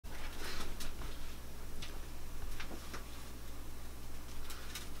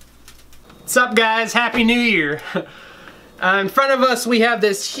What's up, guys? Happy New Year! In front of us we have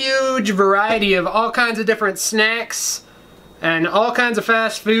this huge variety of all kinds of different snacks and all kinds of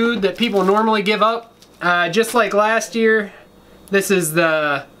fast food that people normally give up. Just like last year, this is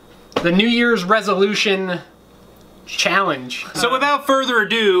the New Year's resolution challenge. So without further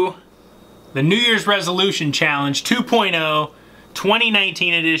ado, the New Year's resolution challenge 2.0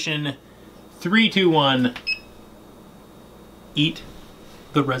 2019 edition. 3, 2, 1. Eat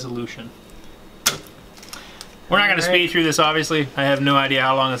the resolution. We're not going to speed through this, obviously. I have no idea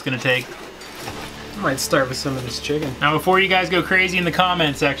how long it's going to take. I might start with some of this chicken. Now, before you guys go crazy in the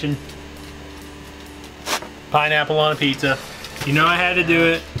comment section, pineapple on a pizza. You know I had to do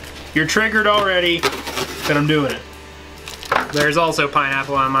it. You're triggered already, but I'm doing it. There's also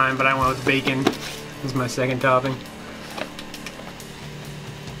pineapple on mine, but I went with bacon. This is my second topping.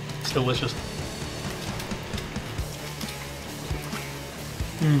 It's delicious.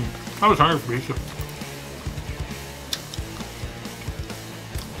 I was hungry for pizza.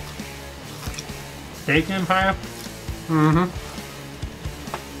 Bacon and pineapple? Mm-hmm.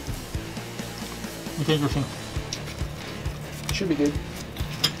 It's interesting. Should be good.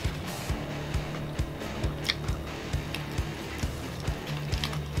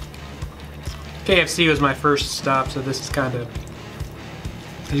 KFC was my first stop, so this is kind of...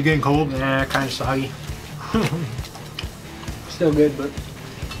 Is it getting cold? Nah, kind of soggy. Still good, but...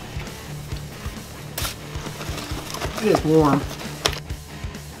 it is warm.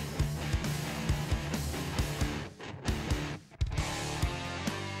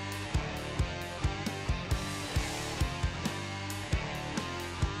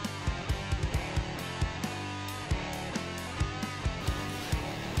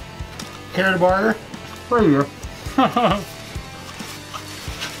 Carrot barter? There you go.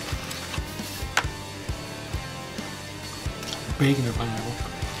 Bacon or pineapple?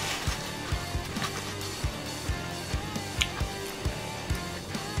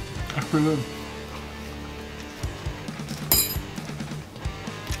 That's pretty good.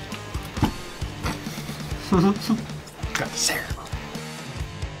 Got the syrup.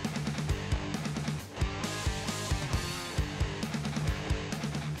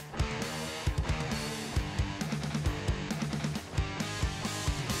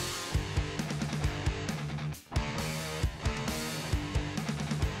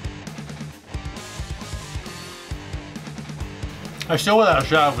 I still, without a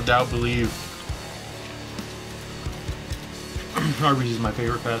shadow of a doubt, believe Arby's is my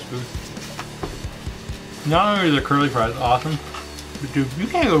favorite fast food. Not only are the curly fries awesome, but dude, you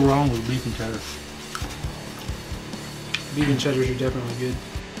can't go wrong with beef and cheddar. Beef and cheddars are definitely good.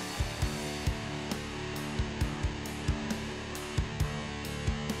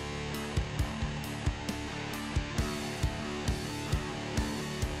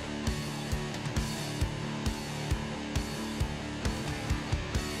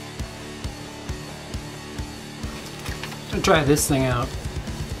 I'll try this thing out.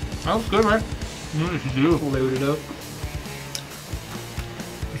 Oh, it's good, right? You know what you should do? Load it up.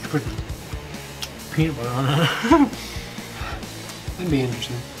 You should put peanut butter on it. That'd be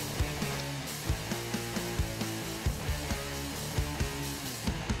interesting.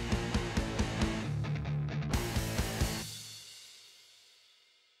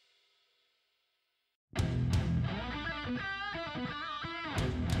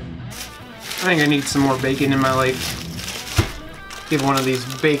 I think I need some more bacon in my life. Give one of these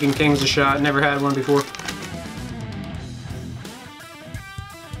Bacon Kings a shot. Never had one before.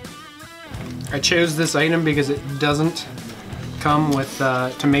 I chose this item because it doesn't come with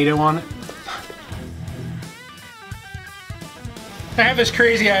tomato on it. I have this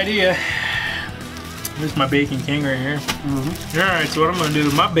crazy idea. This is my Bacon King right here. Alright, so what I'm going to do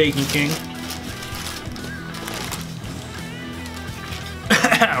with my Bacon King,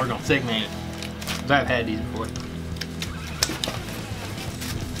 we're going to segment it. Because I've had these before.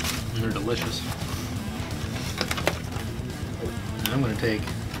 And they're delicious. And I'm going to take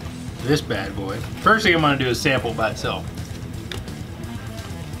this bad boy. First thing I'm going to do is sample by itself.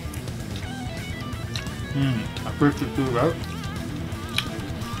 I first it through right.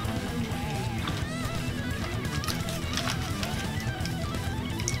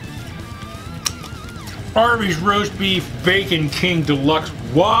 Arby's Roast Beef Bacon King Deluxe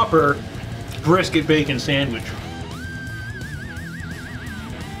Whopper Brisket Bacon Sandwich.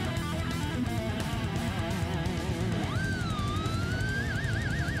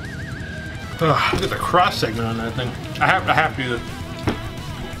 Ugh, look at the cross segment on that thing. I have to do this.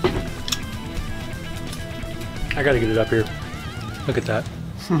 I gotta get it up here. Look at that.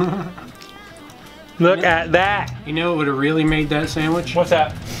 Look at that. You know what would have really made that sandwich? What's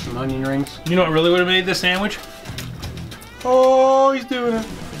that? Some onion rings. You know what really would have made this sandwich? Oh, he's doing it.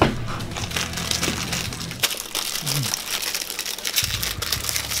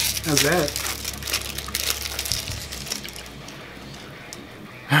 How's that?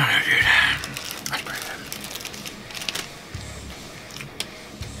 Oh, dude. That's pretty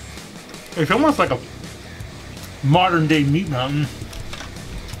good. It's almost like a modern day meat mountain.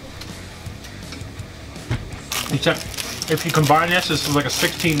 Except if you combine this is like a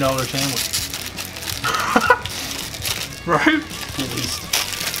 $16 sandwich. Right? At least.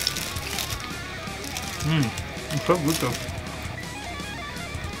 It's so good though.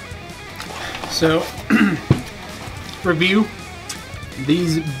 So, review.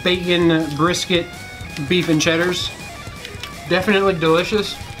 These bacon brisket beef and cheddars. Definitely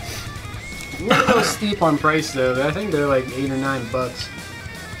delicious. A little steep on price though. I think they're like $8 or $9.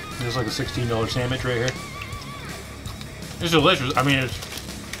 There's like a $16 sandwich right here. It's delicious. I mean, it's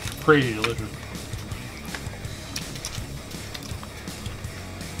crazy delicious.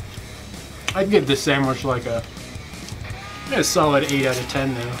 I'd give this sandwich like a solid 8 out of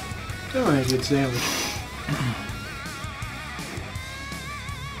 10 though. Definitely a good sandwich.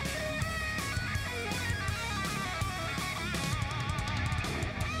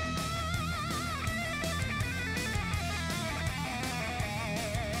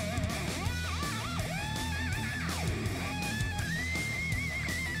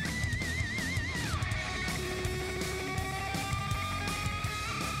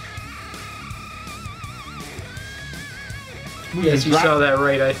 Yes, you saw that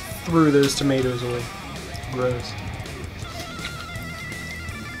right. I threw those tomatoes away. Gross.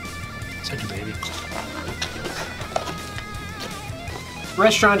 Such a baby.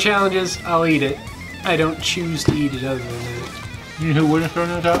 Restaurant challenges, I'll eat it. I don't choose to eat it other than that. You know who wouldn't throw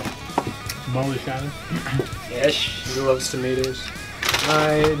on top? Molly Shannon. Yes, she loves tomatoes.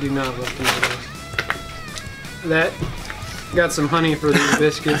 I do not love tomatoes. That got some honey for these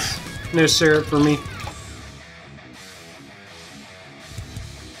biscuits. No syrup for me.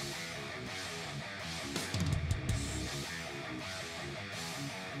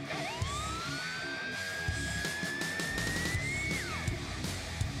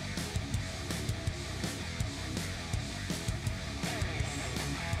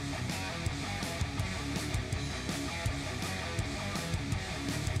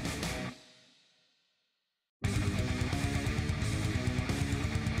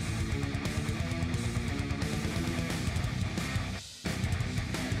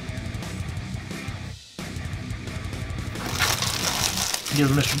 Give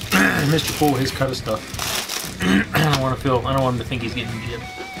Mr. Poole his cut of stuff. I don't want him to think he's getting gypped.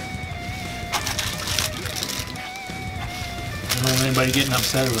 I don't want anybody getting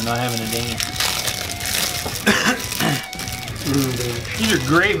upset over not having a dance. These are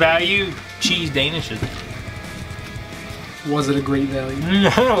great value cheese danishes. Was it a great value? No,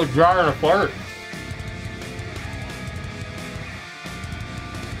 it was drying apart.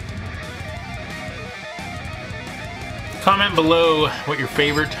 Comment below what your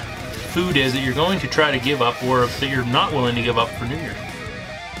favorite food is that you're going to try to give up or that you're not willing to give up for New Year's.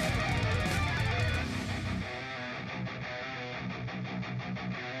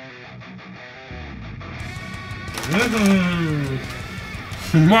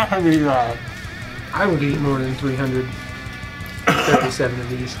 I would eat more than 337 of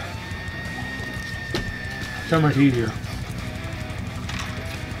these. So much easier.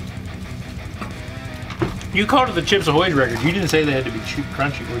 You called it the Chips Ahoy record. You didn't say they had to be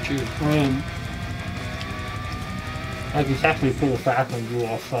crunchy or chewy. I mean, Like it's actually full of fat and you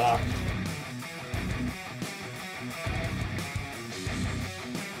all soft.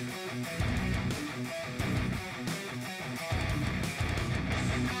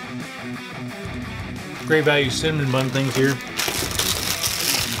 Great value cinnamon bun things here.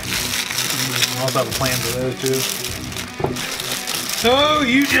 I also have a plan for those too. So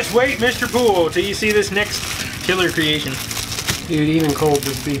you just wait, Mr. Poole, till you see this next killer creation. dude, even cold,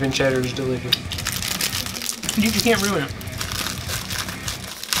 this beef and cheddar is delicious. You can't ruin it.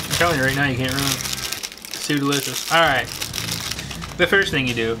 I'm telling you right now, you can't ruin it. It's too delicious. All right. The first thing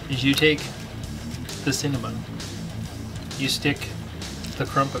you do is you take the cinnamon. You stick the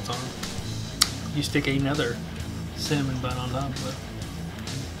crumpets on it. You stick another cinnamon bun on top of it.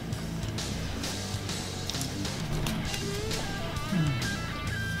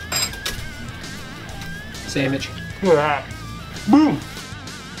 Sandwich. Look at that. Boom!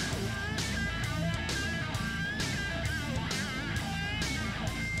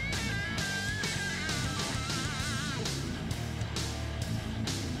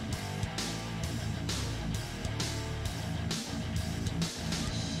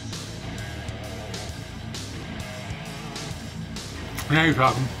 Now you're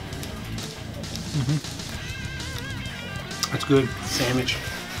talking. That's good. Sandwich.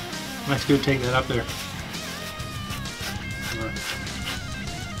 That's good. Take that up there.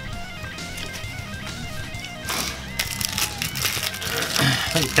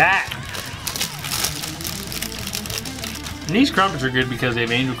 Look at that. And these crumpets are good because they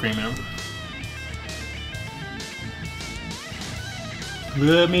have angel cream in them.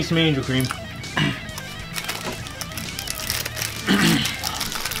 Love me some angel cream.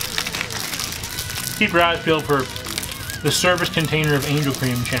 Keep your eyes peeled for the service container of angel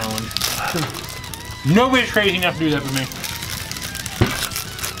cream challenge. Nobody's crazy enough to do that for me.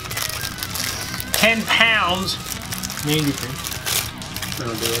 10 pounds of angel cream. Then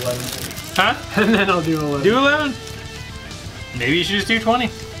I'll do 11. Huh? And then I'll do 11. Do 11? Maybe you should just do 20.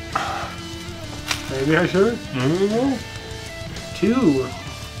 Maybe I should. 2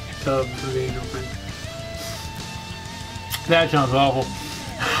 tubs of angel cream. That sounds awful.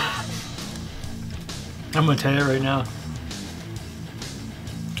 I'm gonna tell you right now.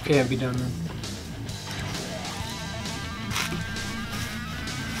 Can't be done then.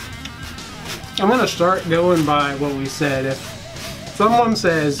 I'm gonna start going by what we said. If someone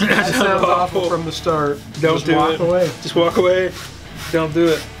says that sounds awful from the start, Don't just do walk it. away. Just walk away. Don't do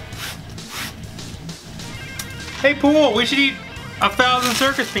it. Hey, Pool, we should eat 1,000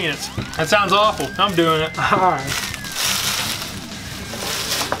 circus peanuts. That sounds awful. I'm doing it. Alright.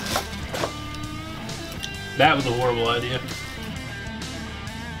 That was a horrible idea.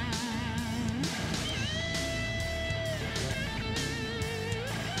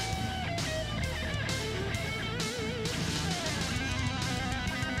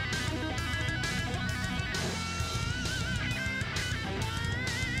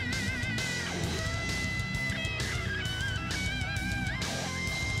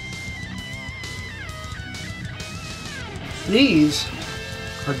 These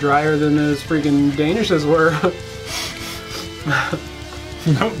are drier than those freaking Danishes were.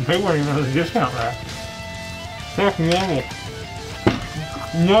 No, they weren't even on the discount rack. That's normal.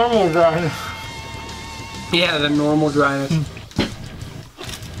 Normal dryness. Yeah, the normal dryness.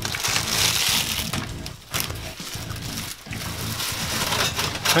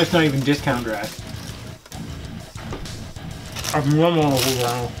 That's not even discount dry. That's normal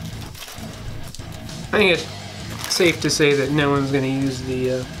dry. I think it's safe to say that no one's going to use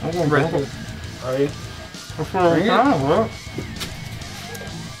the Red Bull. Are you? Bring it. Bro.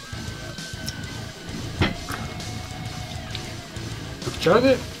 Chug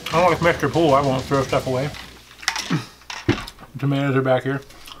it. I'm like Mr. Pool, I won't throw stuff away. Tomatoes are back here.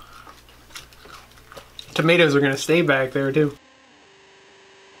 Tomatoes are going to stay back there too.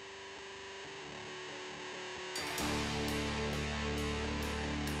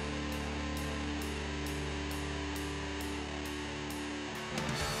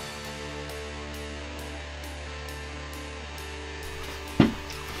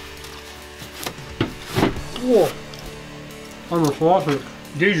 Whoa. Almost lost it.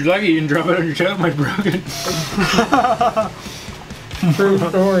 Dude, you're lucky you didn't drop it on your toe, my broken. True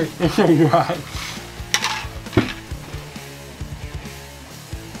story. You're right.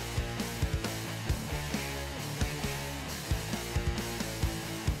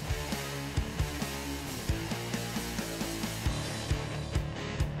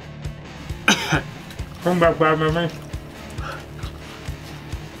 Bring back bad memory.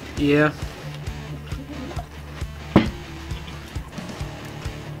 Yeah.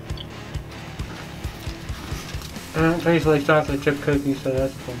 I don't taste like chocolate chip cookies, so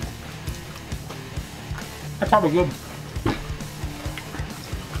that's cool. That's probably good.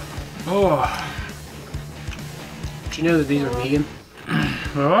 Oh. Did you know that these are vegan?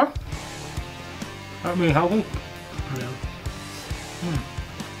 Huh? That mean healthy? No.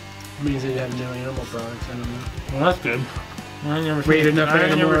 It means they have no animal products in them. Well, that's good. I ain't never Wait, seen, enough I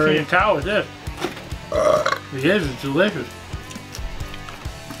ain't animal never seen already. a cow with this. It is, it's delicious.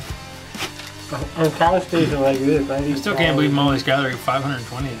 And cows taste like this. I still can't believe Molly's gathering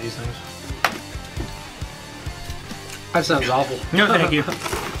 520 of these things. That sounds awful. No, thank you.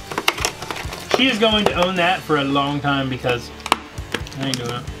 She is going to own that for a long time because I ain't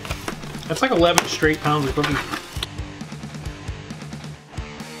doing it. That's like 11 straight pounds of cookies.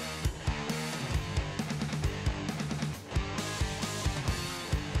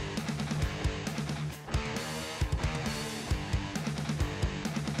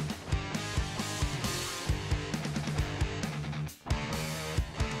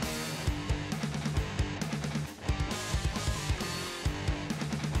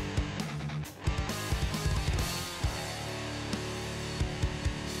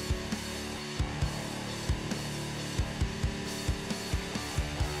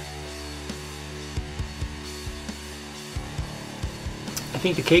 I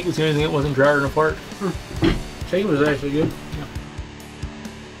think the cake was the only thing that wasn't jarring apart. Cake was actually good. Yeah.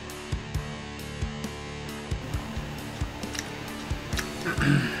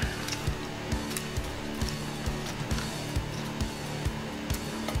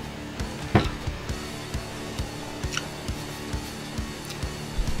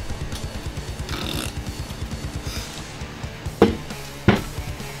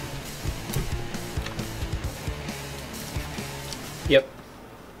 Yep.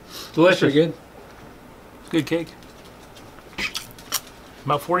 Delicious. Pretty good. Good cake.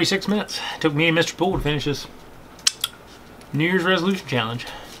 About 46 minutes. Took me and Mr. Poole to finish this New Year's resolution challenge.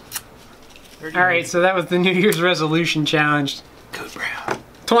 Alright, so that was the New Year's resolution challenge. Code Brown.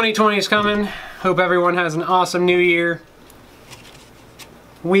 2020 is coming. Hope everyone has an awesome new year.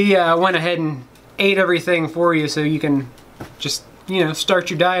 We went ahead and ate everything for you so you can just, you know, start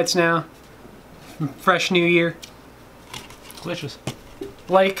your diets now. Fresh new year. Delicious.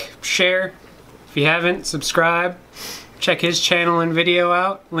 Like, share. If you haven't, subscribe. Check his channel and video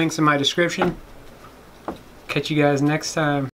out. Links in my description. Catch you guys next time.